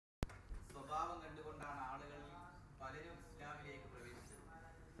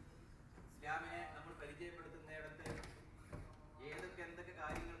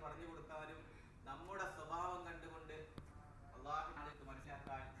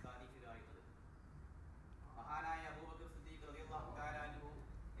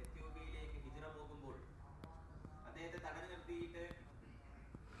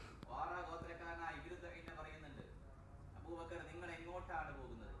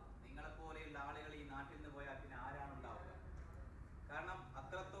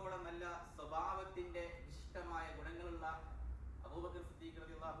നല്ല സ്വഭാവത്തിന്റെ വിശിഷ്ടമായ ഗുണങ്ങളുള്ള അബൂബക്കർ സിദ്ദീഖ്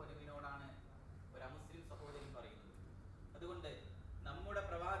റളിയല്ലാഹു അൻഹുവിനോടാണ് ഒരു അമുസ്ലിം സഹോദരൻ പറയുന്നത്. അതുകൊണ്ട് നമ്മുടെ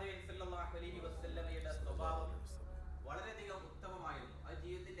പ്രവാചകൻ സല്ലല്ലാഹു അലൈഹി വസല്ലമയുടെ സ്വഭാവം വളരെയധികം ഉത്തമമായിരുന്നു. അത്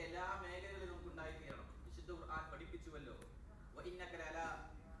ജീവിതത്തിന്റെ എല്ലാ മേഖലകളിലും നമുക്ക് ഉണ്ടായിത്തീരണം. വിശുദ്ധ ഖുർആൻ പഠിപ്പിച്ചുവല്ലോ, വഇന്നക ലഅലാ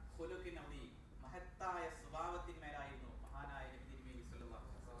ഖുലുഖിൻ അദീം, മഹത്തായ സ്വഭാവത്തിന്മേലായിരുന്നു മഹാനായ നബി തിരുമേനി സല്ലല്ലാഹു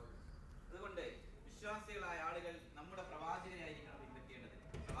അലൈഹി വസല്ലം. അതുകൊണ്ട് വിശ്വാസികളായ ആളുകൾ നമ്മുടെ പ്രവാചകനെയായിരിക്കണം പിൻപറ്റേണ്ടത്.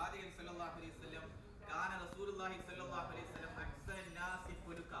 പ്രവാചകൻ സല്ലല്ലാഹു അലൈഹി വസല്ലം കാന റസൂലുള്ളാഹി സല്ലല്ലാഹു അലൈഹി വസല്ലം അക്സറൻ നാസി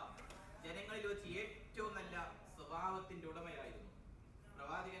ഖുലുഖ, ജനങ്ങളിൽ വെച്ച് ഏറ്റവും നല്ല സ്വഭാവത്തിന്റെ ഉടമയായിരുന്നു.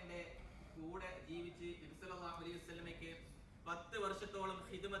 പ്രവാചകന്റെ കൂടെ ജീവിച്ച് നബി സല്ലല്ലാഹു അലൈഹി വസല്ലമയ്ക്ക് 10 വർഷത്തോളം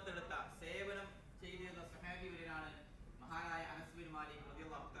ഖിദ്മത്ത് എടുത്ത സേവനം ചെയ്തിരുന്ന സഹാബിവരനാണ് മഹാനായ അനസ് ബിൻ മാലിക്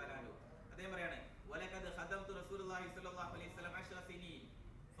റളിയല്ലാഹു തആല അൻഹു. അദ്ദേഹം പറയാണ്, വലഖദ് ഖദംതു റസൂലുള്ളാഹി സ്വല്ലല്ലാഹു അലൈഹി വസല്ലം 10 സിനീൻ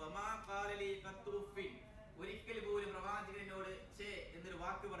ഫമാ ഖാല ലി ഖത്തുഫിൻ, ഒരിക്കൽ പോലും പ്രവാചകനോട് ഛേ എന്നൊരു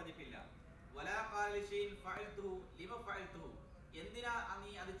വാക്ക് പറഞ്ഞിട്ടില്ല. വലാ ഖാല ലി ഷൈഇൻ ഫഅൽതുഹു ലിമ ഫഅൽതുഹു, എന്തിനാ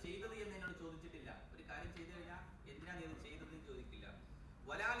നീ അത് ചെയ്തത് എന്ന് എന്നോട് ചോദിച്ചിട്ടില്ല. ഒരു കാര്യം ചെയ്തു കഴിഞ്ഞാൽ എന്തിനാ നീ അത് ചെയ്തത് എന്ന് ചോദിക്കില്ല.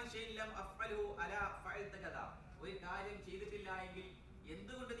 വലാ ലി ഷൈഇൻ ലം അഫ്അൽഹു അലാ ഫഅൽത കദാ, ഒരു കാര്യം ചെയ്തിട്ടില്ല എങ്കിൽ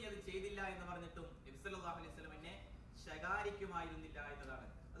എന്തുകൊണ്ട് നീ അത് ചെയ്തില്ല എന്ന് പറഞ്ഞിട്ടും നബി സല്ലല്ലാഹു അലൈഹി വസല്ലം എന്നെ ശകാരിക്കുമായിരുന്നില്ല എന്നതാണ്.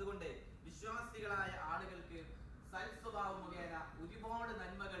 അതുകൊണ്ട് വിശ്വാസികളായ ആളുകൾക്ക് സൽസ്വഭാവം മുഖേന ഒരുപാട്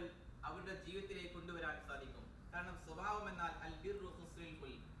നന്മകൾ അവരുടെ ജീവിതത്തിലേക്ക് കൊണ്ടുവരാൻ സാധിക്കും. കാരണം സ്വഭാവം എന്നാൽ അൽ ബിർറു ഹുസ്നുൽ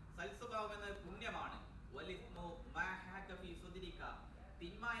ഖുൽഖ്, സൽസ്വഭാവം എന്നത് പുണ്യമാണ്. വലിസ്മു മാ ഹക ഫീ സുദ്രിക,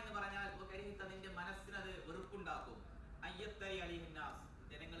 തിന്മ എന്ന് പറഞ്ഞാൽ നിന്റെ മനസ്സിനത് വെറുപ്പുണ്ടാക്കും. അയ്യത്തരി അലിഹിന്നാസ്,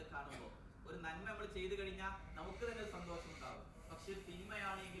 ജനങ്ങൾ കാണുമ്പോൾ ഒരു നന്മ നമ്മൾ ചെയ്തു കഴിഞ്ഞാൽ നമുക്ക് തന്നെ സന്തോഷം ഉണ്ടാകും. പക്ഷെ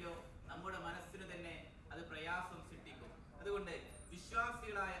തിന്മയാണെങ്കിലോ നമ്മുടെ മനസ്സിന് തന്നെ അത് പ്രയാസം സൃഷ്ടിക്കും. അതുകൊണ്ട്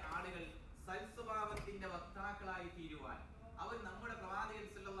വിശ്വാസികളായ ആളുകൾ സൽസ്വഭാവത്തിന്റെ വക്താക്കളായി തീരുവാൻ അവർ നമ്മുടെ പ്രവാചകൻ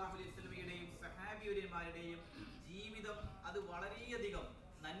സല്ലല്ലാഹു അലൈഹി വസല്ലമയുടെയും സഹാബിമാരുടെയും ജീവിതം അത് വളരെയധികം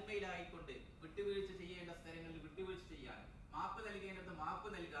നന്മയിലായിക്കൊണ്ട് വിട്ടുവീഴ്ച ചെയ്യേണ്ട സ്ഥലങ്ങളിൽ വിട്ടുവീഴ്ച ചെയ്യാനും, മാപ്പ് നൽകേണ്ടത് മാപ്പ്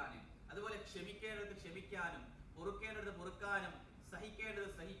നൽകാനും, അതുപോലെ ക്ഷമിക്കേണ്ടത് ക്ഷമിക്കാനും, പൊറുക്കേണ്ടത് പൊറുക്കാനും, സഹിക്കേണ്ടത്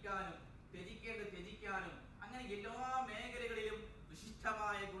സഹിക്കാനും, ത്യജിക്കേണ്ടത് ത്യജിക്കാനും, അങ്ങനെ എല്ലാ മേഖലകളിലും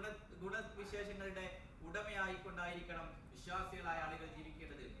വിശിഷ്ടമായ ഗുണവിശേഷങ്ങളുടെ ഉടമയായിക്കൊണ്ടായിരിക്കണം വിശ്വാസികളായ ആളുകൾ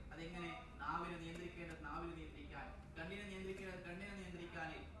ജീവിക്കേണ്ടത്. അതെങ്ങനെ? നാവിനെ നിയന്ത്രിക്കേണ്ടത് നാവിനെ നിയന്ത്രിക്കാൻ, കണ്ണിനെ നിയന്ത്രിക്കേണ്ടത് കണ്ണിനെ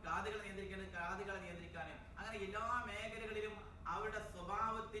നിയന്ത്രിക്കാൻ, കാതുകളെ നിയന്ത്രിക്കേണ്ടത് കാതുകളെ നിയന്ത്രിക്കാൻ, അങ്ങനെ എല്ലാ മേഖലകളിലും അവരുടെ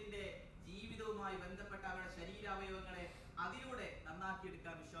സ്വഭാവത്തിന്റെ ജീവിതവുമായി ബന്ധപ്പെട്ട അവരുടെ ശരീരാവയവങ്ങളെ അതിലൂടെ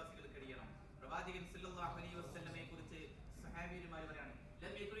നന്നാക്കിയെടുക്കാൻ വിശ്വാസികൾക്ക് കഴിയണം. പ്രവാചകൻ സല്ലല്ലാഹു അലൈഹി വസല്ലമയെ കുറിച്ച് സഹാബിമാർ പറയാണ്,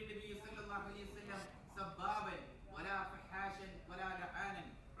 ലം യകുനി നബി സല്ലല്ലാഹു അലൈഹി വസല്ലം സബ്ബാബൻ വലാ ഫഹാഷൻ വലാ ലആനൻ,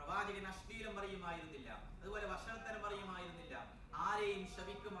 പ്രവാചകൻ അശ്ലീലം പറയുമായിരുന്നില്ല, അതുപോലെ വഷളത്തരം പറയുമായിരുന്നില്ല, ആരെയും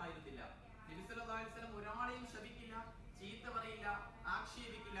ശപിക്കുമായിരുന്നില്ല. നബി സല്ലല്ലാഹു അലൈഹി വസല്ലം ഒരാളെയും ശപിക്കില്ല, ചീത്ത പറയില്ല,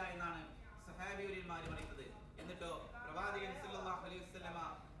 ആക്ഷേപിക്കില്ല എന്നാണ് സഹാബിമാർ പറയുന്നത്. എന്നിട്ടോ പ്രവാചകൻ സല്ലല്ലാഹു അലൈഹി വസല്ലമ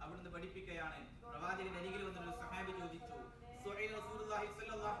അവിടുന്ന് പഠിപ്പിക്കുകയാണ്. പ്രവാചകന്റെ അരികിൽ വന്നൊരു സഹാബി ചോദിച്ചു, സുഹൈൽ റസൂലുള്ളാഹി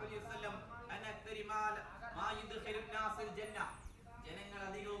സ്വല്ലല്ലാഹു അലൈഹി വസല്ലം അന അക്തരിമാൽ മാ യുദ്ഖിലുൻ നാസൽ ജന്ന, ജനങ്ങൾ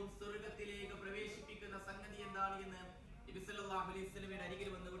അധികവും സ്വർഗ്ഗത്തിലേക്ക് പ്രവേശിപ്പിക്കുന്ന സംഗതി എന്താണ് എന്ന് നബി സല്ലല്ലാഹു അലൈഹി വസല്ലമയുടെ അരികിൽ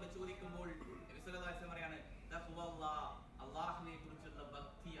വന്നുകൊണ്ട് ചോദിക്കുമ്പോൾ നബി സല്ലല്ലാഹു അലൈഹി വസല്ലം പറയാണ്, തഖ്വല്ലാഹ്, അല്ലാഹുവിനെ കുറിച്ചുള്ള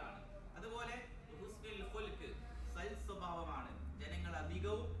ഭക്തിയാണ്. അതുപോലെ ഹുസ്നുൽ ഖുൽഖ്, സൽസ്വഭാവമാണ് ജനങ്ങൾ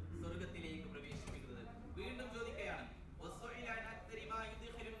അധികവും സ്വർഗ്ഗത്തിലേക്ക് പ്രവേശിപ്പിക്കുന്നത്. വീണ്ടും ചോദിക്കുകയാണ്, വസുഇല അൻ അക്തരി മാ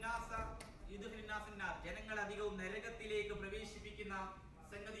യുദ്ഖിലുൻ നാസ, ജനങ്ങൾ അധികവും നരകത്തിലേക്ക് പ്രവേശിപ്പിക്കുന്ന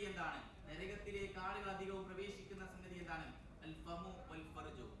സംഗതി എന്താണ്? നരകത്തിലേക്ക് ആളുകൾ അധികവും പ്രവേശിക്കുന്ന സംഗതി എന്താണ്? അൽ ഫമു വൽ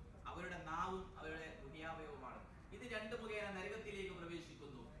ഫർജു, അവരുടെ നാവും അവരുടെ ഹൃദയാവയവുമാണ്. ഇത് രണ്ട് മുഖേന നരകത്തിലേക്ക്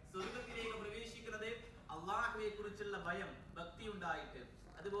പ്രവേശിക്കുന്നു. സ്വർഗ്ഗത്തിലേക്ക് പ്രവേശിക്കുന്നത് അല്ലാഹുവെ കുറിച്ചുള്ള ഭയം, ഭക്തി ഉണ്ടായിട്ട്,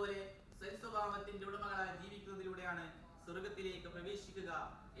 അതുപോലെ സൽസ്വഭാവത്തിന്റെ ഉടമകളായി ജീവിക്കുന്നതിലൂടെയാണ് സ്വർഗ്ഗത്തിലേക്ക് പ്രവേശിക്കുക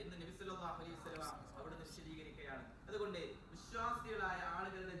എന്ന് നബി സല്ലല്ലാഹു അലൈഹി വസല്ലം അവിടെ വിശദീകരിക്കുകയാണ്. അതുകൊണ്ട് വിശ്വാസികളായ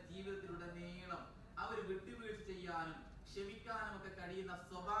ആളുകളുടെ ജീവിതത്തിലുടനീളം അവർ വിട്ടുവീഴ്ച ചെയ്യാനും ക്ഷമിക്കാനും ഒക്കെ കഴിയുന്ന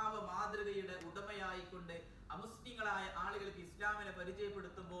സ്വഭാവ മാതൃകയുടെ ഉടമയായിക്കൊണ്ട് അമുസ്ലിങ്ങളായ ആളുകൾക്ക് ഇസ്ലാമിനെ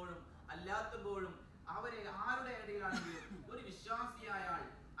പരിചയപ്പെടുത്തുമ്പോഴും അല്ലാത്തപ്പോഴും അവരെ ആരുടെ ഇടയിലാണെങ്കിലും ഒരു വിശ്വാസിയായ ആൾ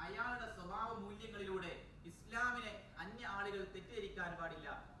അയാളുടെ സ്വഭാവ മൂല്യങ്ങളിലൂടെ ഇസ്ലാമിനെ അന്യ ആളുകൾ തെറ്റിദ്ധരിക്കാൻ പാടില്ല.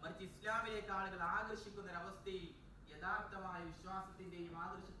 മറിച്ച് ഇസ്ലാമിലേക്ക് ആളുകൾ ആകർഷിക്കുന്ന ഒരവസ്ഥയിൽ യഥാർത്ഥമായ വിശ്വാസത്തിന്റെയും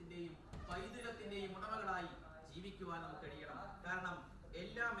ആദർശത്തിന്റെയും പൈതൃകത്തിന്റെയും ഉടമകളായി ജീവിക്കുവാൻ നമുക്ക് കഴിയണം. കാരണം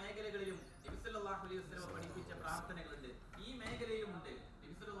എല്ലാ മേഖലകളിലും നബി സല്ലല്ലാഹു അലൈഹി വസല്ലം പഠിപ്പിച്ച പ്രാർത്ഥനകളുണ്ട്. ഈ മേഖലയിലും ഉണ്ട്.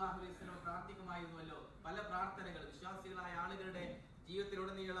 നബി സല്ലല്ലാഹു അലൈഹി വസല്ലം പ്രാർത്ഥിക്കുമായിരുന്നുവല്ലോ പല പ്രാർത്ഥനകൾ. വിശ്വാസികളായ ആളുകളുടെ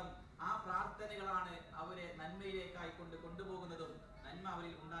ജീവിതത്തിലുടനീളം ആ പ്രാർത്ഥനകളാണ് അവരെ നന്മയിലേക്കായി കൊണ്ടുപോകുന്നതും നന്മ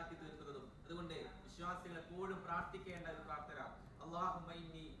അവരിൽ ഉണ്ടാക്കി തീർക്കുന്നതും. അതുകൊണ്ട് വിശ്വാസികൾ എപ്പോഴും പ്രാർത്ഥിക്കേണ്ട ഒരു പ്രാർത്ഥന, അല്ലാഹുമ്മ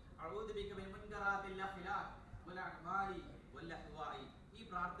ഇന്നി അഊദു ബിക മിൻ മുൻകറാത്തിൽ അഖ്ലാഖ് വൽ അഅ്മാലി വൽ അഹ്വാഇ. ഈ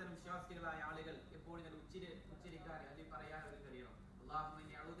പ്രാർത്ഥന വിശ്വാസികളായ ആളുകൾ എപ്പോഴും ഉച്ചരിക്കാൻ അല്ലെങ്കിൽ പറയാൻ കഴിയണം.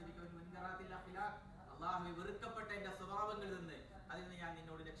 അല്ലാഹുവേ വെറുക്കപ്പെട്ട എന്റെ സ്വഭാവങ്ങളിൽ നിന്ന് അതിൽ നിന്ന് ഞാൻ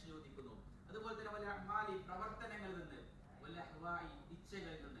നിന്നോട് രക്ഷ ചോദിക്കുന്നു. അതുപോലെ തന്നെ പ്രവർത്തനങ്ങളിൽ നിന്ന്,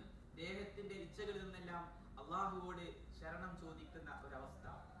 ഇച്ഛകളിൽ നിന്ന്, ദേഹത്തിന്റെ ഇച്ഛകളിൽ നിന്നെല്ലാം അള്ളാഹുവോട് ശരണം ചോദിക്കുന്ന ഒരവസ്ഥ.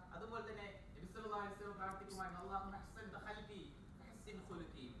 അതുപോലെ തന്നെ നബി സല്ലല്ലാഹു അലൈഹി വസല്ലം പ്രാർത്ഥിക്കുമായി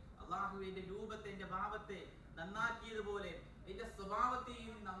അള്ളാഹുവിന്റെ രൂപത്തെ, എന്റെ ഭാവത്തെ നന്നാക്കിയതുപോലെ എന്റെ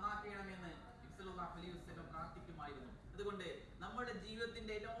സ്വഭാവത്തെയും നന്നാക്കണമെന്ന് നബി സല്ലല്ലാഹു അലൈഹി വസല്ലം പ്രാർത്ഥിക്കുമായിരുന്നു. അതുകൊണ്ട് നമ്മുടെ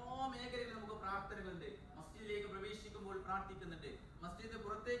ജീവിതത്തിന്റെ എല്ലാ മേഖലകളിലും നമുക്ക് പ്രാർത്ഥനകളുണ്ട്. മസ്ജിദിലേക്ക് പ്രവേശിക്കുമ്പോൾ പ്രാർത്ഥിക്കുന്നുണ്ട്, മസ്ജിദിന്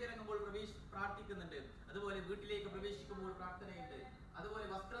പുറത്തേക്ക് ഇറങ്ങുമ്പോൾ പ്രാർത്ഥിക്കുന്നുണ്ട്, അതുപോലെ വീട്ടിലേക്ക് പ്രവേശിക്കുമ്പോൾ പ്രാർത്ഥനയുണ്ട്, അതുപോലെ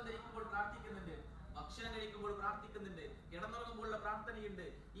വസ്ത്രം ധരിക്കുമ്പോൾ പ്രാർത്ഥിക്കുന്നുണ്ട്, ഭക്ഷണം കഴിക്കുമ്പോൾ പ്രാർത്ഥിക്കുന്നുണ്ട്, കിടന്നുറങ്ങുമ്പോഴുള്ള പ്രാർത്ഥനയുണ്ട്,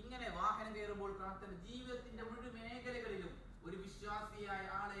 ഇങ്ങനെ വാഹനം കയറുമ്പോൾ പ്രാർത്ഥന. ജീവിതത്തിന്റെ മുഴുവൻ മേഖലകളിലും ഒരു വിശ്വാസിയായ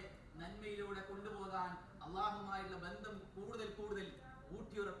ആളെ നന്മയിലൂടെ കൊണ്ടുപോകാൻ അള്ളാഹുമായുള്ള ബന്ധം കൂടുതൽ കൂടുതൽ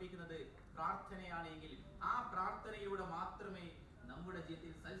ഊട്ടിയുറപ്പിക്കുന്നത് പ്രാർത്ഥനയാണെങ്കിൽ ആ പ്രാർത്ഥനയിലൂടെ മാത്രമേ നമ്മുടെ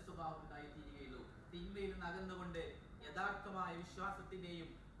ജീവിതത്തിൽ സൽസ്വഭാവം ഉണ്ടായിത്തീരുകയുള്ളൂ. തിന്മയിൽ നിന്ന് അകന്നുകൊണ്ട് യഥാർത്ഥമായ വിശ്വാസത്തിന്റെയും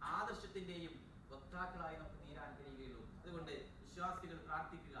ആദർശത്തിന്റെയും വക്താക്കളായി നമുക്ക് തീരാൻ കഴിയുകയുള്ളൂ. അതുകൊണ്ട് വിശ്വാസികൾ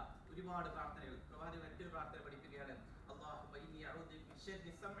പ്രാർത്ഥിക്കുക. ഒരുപാട് പ്രാർത്ഥനകൾ പ്രവാചകൻ മറ്റൊരു പ്രാർത്ഥന പഠിപ്പിക്കുകയാണ്. അല്ലാഹുമ്മ ഇന്നി അഊദു ബിക മിൻ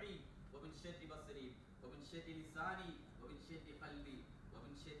ശർരി സമഈ വമിൻ ശർരി ബസരി വമിൻ ശർരി ലിസാനി വമിൻ ശർരി ഖൽബി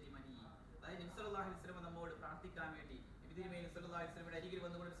വമിൻ ശർരി മനി. അതായത് നബി സല്ലല്ലാഹു അലൈഹി വസല്ലം നമ്മോട് പ്രാർത്ഥിക്കാൻ വേണ്ടി നബി തിരുമേനി സല്ലല്ലാഹു അലൈഹി വസല്ലമയുടെ അരികിൽ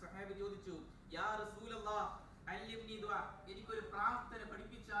വന്നുകൊണ്ട് സ്വഹാബി ചോദിച്ചു, യാ റസൂലല്ലാഹ് അല്ലിംനി ദുആ, എനിക്കൊരു പ്രാർത്ഥന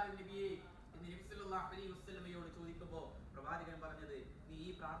പഠിപ്പിച്ചാലും നബിയേ എന്ന് നബി സല്ലല്ലാഹു അലൈഹി വസല്ലമയോട് ചോദിക്കുമ്പോൾ പ്രവാചകൻ പറഞ്ഞത്, നീ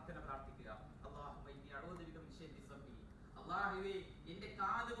ഈ പ്രാർത്ഥന പ്രാർത്ഥിക്കുക. അല്ലാഹുമ്മ ഇന്നി അഊദു ബിക മിൻ ശർരി സമഈ, അല്ലാഹുവേ എന്റെ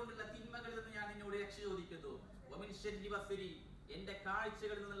കാത് കൊണ്ടുള്ള തിന്മകളിൽ നിന്ന് ഞാൻ നിന്നോട് രക്ഷ ചോദിക്കുന്നു. വമിൻ ശർരി ബസരി, എന്റെ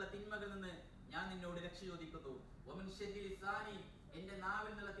കാഴ്ചകളിൽ നിന്നുള്ള തിന്മകളിൽ നിന്ന് ഞാൻ നിന്നോട് രക്ഷ ചോദിക്കുന്നു. വമിൻ ശർരി ലിസാനി, എന്റെ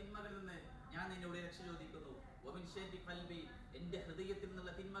നാവിൽ നിന്നുള്ള തിന്മകളിൽ നിന്ന് ഞാൻ നിന്നോട് രക്ഷ ചോദിക്കുന്നു. വമിൻ ശർരി ഖൽബി, എന്റെ ഹൃദയത്തിൽ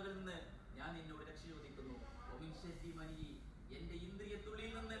നിന്നുള്ള തിന്മകളിൽ നിന്ന് ഞാൻ നിന്നോട് രക്ഷ ചോദിക്കുന്നു. വമിൻ ശർരി മനി, എന്റെ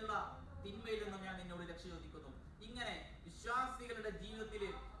ഇന്ദ്രിയത്തുള്ളിൽ നിന്നുള്ള തിന്മയിൽ നിന്നും ഞാൻ നിന്നോട് രക്ഷ ചോദിക്കുന്നു. ഇങ്ങനെ വിശ്വാസികളുടെ ജീവിതത്തിൽ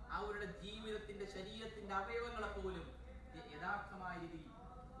അവരുടെ ജീവിതത്തിന്റെ ശരീരത്തിന്റെ അവയവങ്ങളെ പോലും യഥാർത്ഥമായ രീതിയിൽ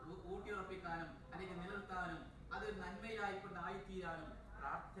ഊട്ടിയുറപ്പിക്കാനും അല്ലെങ്കിൽ നിലനിർത്താനും അത് നന്മയിലായിക്കൊണ്ട് ആയിത്തീരാനും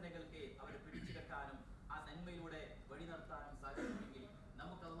പ്രാർത്ഥനകൾക്ക് അവരെ പിടിച്ചു കെട്ടാനും ആ നന്മയിലൂടെ വഴി നടത്താനും സാധിക്കുമെങ്കിൽ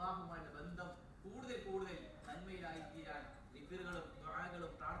നമുക്ക് അല്ലാഹുമായുള്ള ബന്ധം കൂടുതൽ കൂടുതൽ നന്മയിലായിത്തീരാൻ ദിക്റുകളും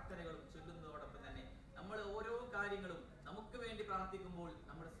ദുആകളും പ്രാർത്ഥനകളും ചൊല്ലുന്നതോടൊപ്പം തന്നെ നമ്മൾ ഓരോ കാര്യങ്ങളും നമുക്ക് വേണ്ടി പ്രാർത്ഥിക്കുമ്പോൾ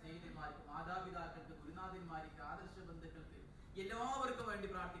നമ്മുടെ സ്നേഹിതന്മാർക്ക്, മാതാപിതാക്കൾക്ക്, ഗുരുനാഥന്മാർക്ക്, ആദർശ ബന്ധുക്കൾക്ക് എല്ലാവർക്കും വേണ്ടി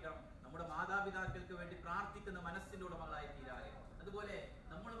പ്രാർത്ഥിക്കണം. നമ്മുടെ മാതാപിതാക്കൾക്ക് വേണ്ടി പ്രാർത്ഥിക്കുന്ന മനസ്സിന്റെ ഉടമകളായി തീരാതെ, അതുപോലെ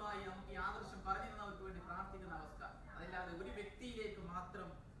നമ്മളുമായി നമുക്ക് ഈ ആദർശം പറഞ്ഞു തന്നവർക്ക് വേണ്ടി പ്രാർത്ഥിക്കുന്ന അവസ്ഥ, അതല്ലാതെ ഒരു വ്യക്തിയിലേക്ക് മാത്രം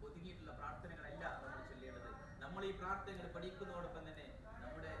ഒതുങ്ങിയിട്ടുള്ള പ്രാർത്ഥനകളല്ല നമ്മൾ ചൊല്ലേണ്ടത്. നമ്മൾ ഈ പ്രാർത്ഥനകൾ പഠിക്കുന്നതോടൊപ്പം